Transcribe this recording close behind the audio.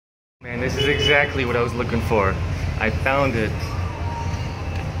Man, this is exactly what I was looking for. I found it.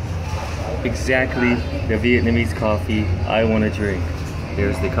 Exactly the Vietnamese coffee I want to drink.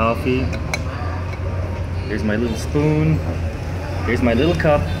 There's the coffee. There's my little spoon. There's my little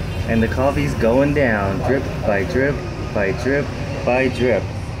cup. And the coffee's going down. Drip by drip by drip by drip.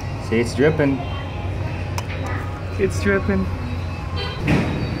 See, it's dripping. It's dripping.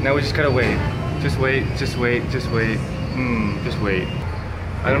 Now we just gotta wait. Just wait, just wait, just wait. Just wait.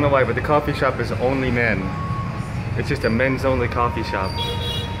 I don't know why, but the coffee shop is only men. It's just a men's only coffee shop.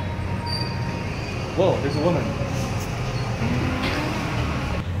 Whoa, there's a woman.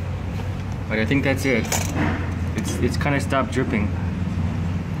 But I think that's it. It's kind of stopped dripping.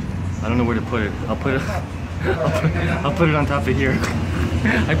 I don't know where to put it. I'll put it I'll put it on top of here.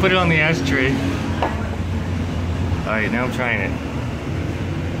 I put it on the ashtray. Alright, now I'm trying it.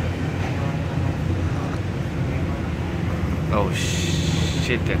 Oh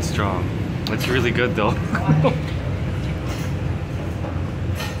shit, that's strong. That's really good though.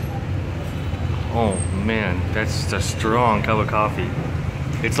 Oh man, that's a strong cup of coffee.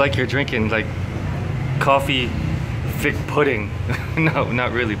 It's like you're drinking like coffee thick pudding. No,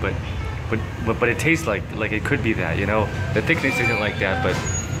 not really, but it tastes like it could be that, you know? The thickness isn't like that, but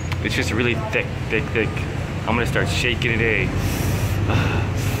it's just really thick. I'm gonna start shaking it, eh?